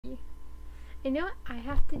You know what I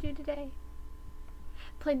have to do today?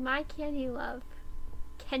 Play My Candy Love,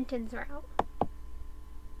 Kentin's route.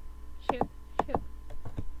 Shoot.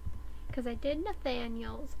 Because I did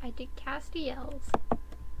Nathaniel's, I did Castiel's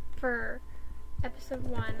for episode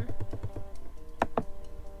 1.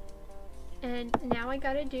 And now I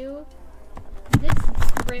gotta do this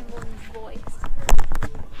gremlin's voice.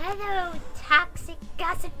 Hello, toxic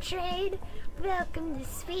gossip train. Welcome to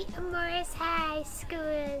Sweet Amores High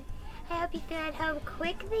School. I hope you got home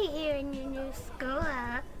quickly here in your new school.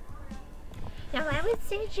 Now I would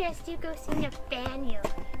suggest you go see Nathaniel.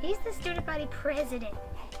 He's the student body president.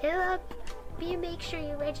 He'll help you make sure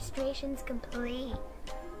your registration's complete.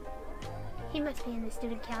 He must be in the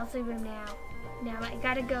student counseling room now. Now I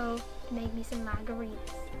gotta go to make me some margaritas.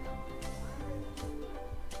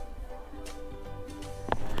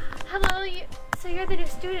 Hello, so you're the new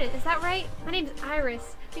student, is that right? My name's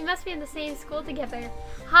Iris. We must be in the same school together.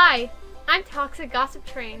 Hi, I'm Toxic Gossip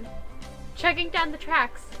Train, chugging down the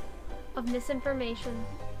tracks of misinformation.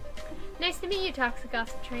 Nice to meet you, Toxic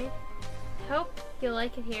Gossip Train. Hope you'll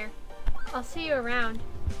like it here. I'll see you around.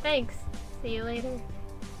 Thanks. See you later.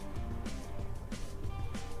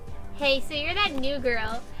 Hey, so you're that new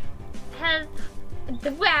girl.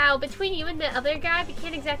 Wow, between you and the other guy, we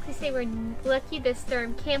can't exactly say we're lucky this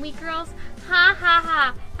term, can we, girls? Ha ha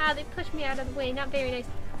ha. Ah, they pushed me out of the way. Not very nice.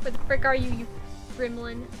 Where the frick are you, you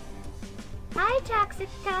gremlin? Hi, Toxic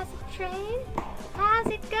Gossip Train. How's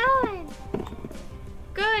it going?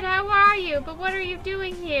 Good, how are you? But what are you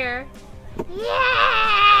doing here?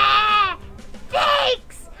 Yeah!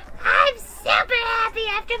 Thanks! I'm super happy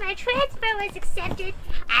after my transfer was accepted.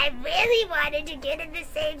 I really wanted to get in the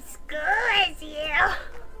same school as you.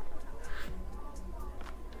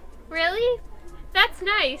 Really? That's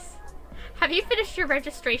nice. Have you finished your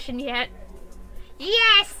registration yet?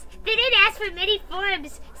 Yes! They didn't ask for many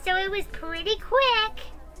forms, so it was pretty quick.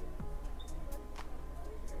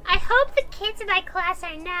 I hope the kids in my class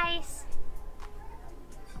are nice.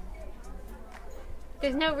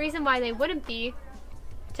 There's no reason why they wouldn't be.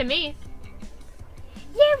 To me.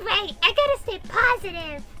 You're right. I gotta stay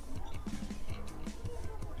positive.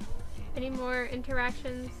 Any more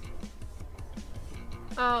interactions?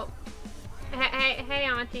 Oh. Hey,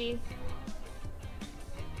 Auntie.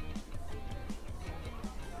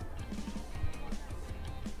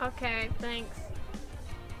 Okay, thanks.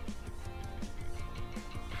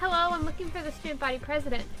 Hello, I'm looking for the student body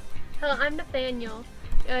president. Hello, I'm Nathaniel.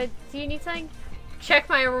 Do you need something? Check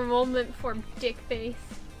my enrollment form, dick face.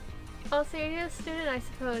 Oh, so you're a student, I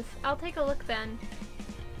suppose. I'll take a look then.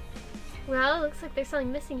 Well, it looks like there's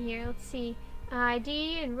something missing here. Let's see.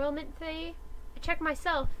 ID, enrollment fee. I checked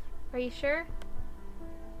myself. Are you sure?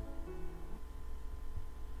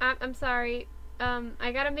 I'm sorry.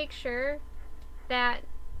 I gotta make sure that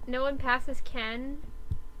no one passes Ken.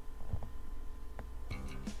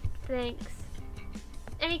 Thanks.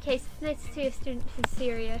 Any case, it's nice to see a student who's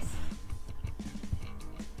serious.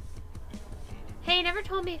 Hey, you never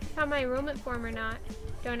told me if you found my enrollment form or not.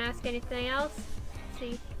 Don't ask anything else. Let's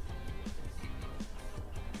see.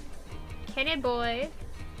 Kenny boy.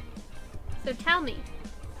 So tell me.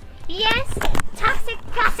 Yes, Toxic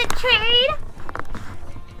Gossip Train.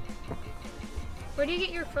 Where do you get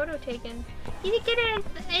your photo taken? You can get it.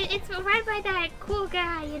 It's right by that cool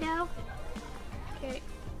guy, you know. Okay.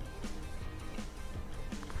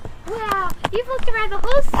 Wow, you've looked around the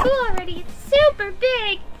whole school already. It's super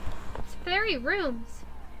big. It's 30 rooms.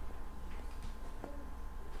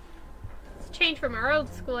 It's changed from our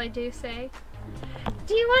old school, I do say.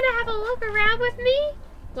 Do you want to have a look around with me?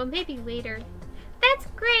 Well, maybe later. That's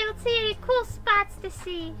great. Let's see any cool spots to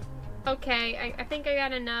see. Okay, I think I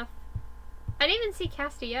got enough. I didn't even see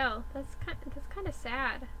Castiel. That's kind of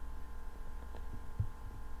sad.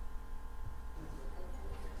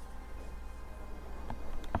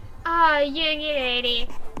 Oh, young lady,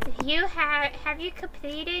 have you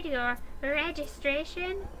completed your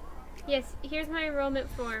registration? Yes, here's my enrollment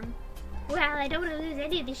form. Well, I don't want to lose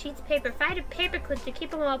any of these sheets of paper. Find a paperclip to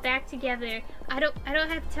keep them all back together. I don't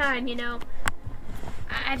have time, you know.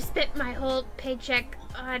 I've spent my whole paycheck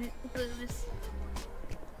on booze.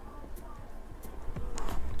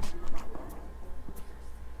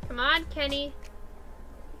 Come on, Kenny.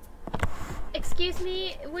 Excuse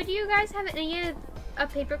me, would you guys have a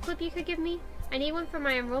paperclip you could give me? I need one for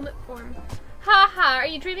my enrollment form. Ha ha, are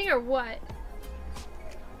you dreaming or what?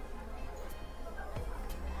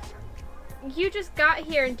 You just got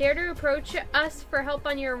here and dare to approach us for help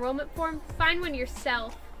on your enrollment form? Find one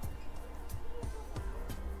yourself.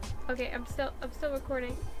 Okay, I'm still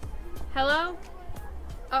recording. Hello?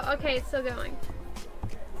 Oh, okay, it's still going.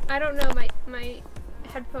 I don't know, my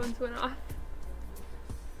headphones went off.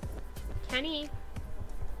 Kenny.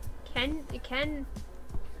 Ken.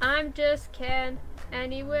 I'm just Ken.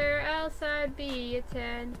 Anywhere else I'd be a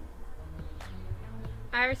 10.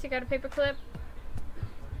 Iris, you got a paperclip?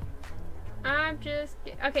 I'm just...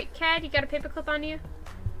 Okay, Ken, you got a paperclip on you?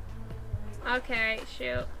 Okay,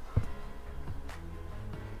 shoot.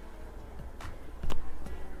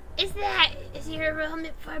 Is your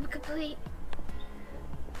enrollment form complete?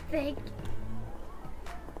 Thanks.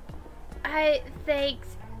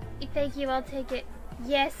 Thank you, I'll take it.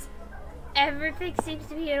 Yes, everything seems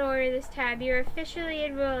to be in order this time. You're officially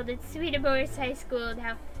enrolled in Sweet Morris High School.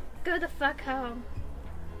 Now, go the fuck home.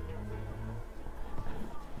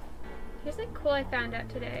 Here's something cool I found out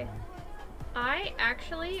today. I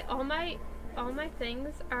actually, all my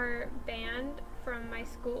things are banned from my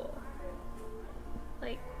school.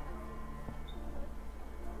 Like,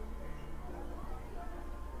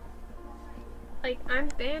 I'm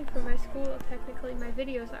banned from my school, technically. My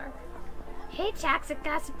videos are. Hey, Toxic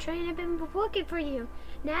Gossip Train, I've been looking for you.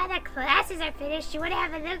 Now that classes are finished, you want to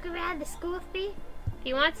have a look around the school with me? If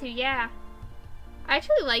you want to, yeah. I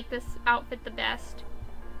actually like this outfit the best.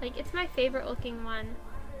 Like, it's my favorite looking one.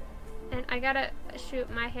 And I gotta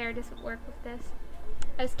shoot, my hair doesn't work with this.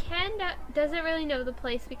 As Ken doesn't really know the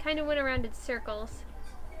place, we kind of went around in circles.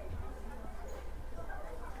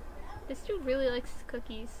 This dude really likes his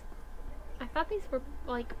cookies. I thought these were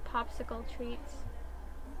like popsicle treats.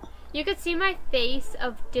 You could see my face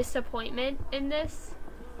of disappointment in this.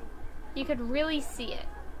 You could really see it.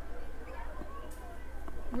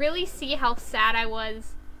 Really see how sad I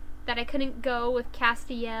was that I couldn't go with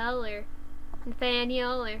Castiel or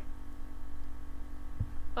Nathaniel or...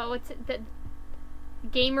 what's it? The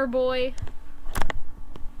Gamer Boy.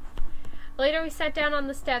 Later we sat down on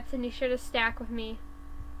the steps and he shared a stack with me.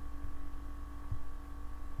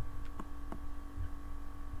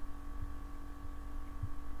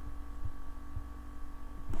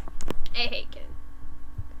 I hate Ken.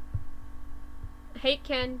 I hate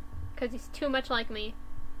Ken because he's too much like me.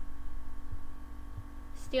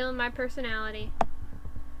 Stealing my personality.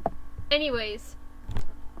 Anyways,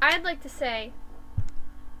 I'd like to say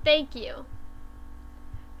thank you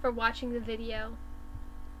for watching the video.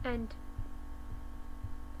 And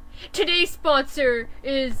today's sponsor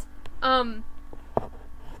is,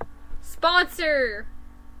 sponsor!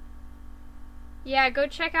 Yeah, go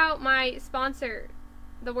check out my sponsor.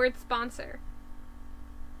 The word sponsor.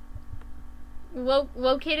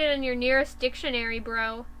 Located in your nearest dictionary,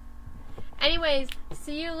 bro. Anyways,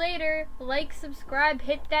 see you later. Like, subscribe,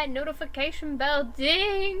 hit that notification bell.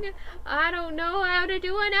 Ding! I don't know how to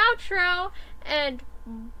do an outro. And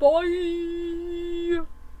bye!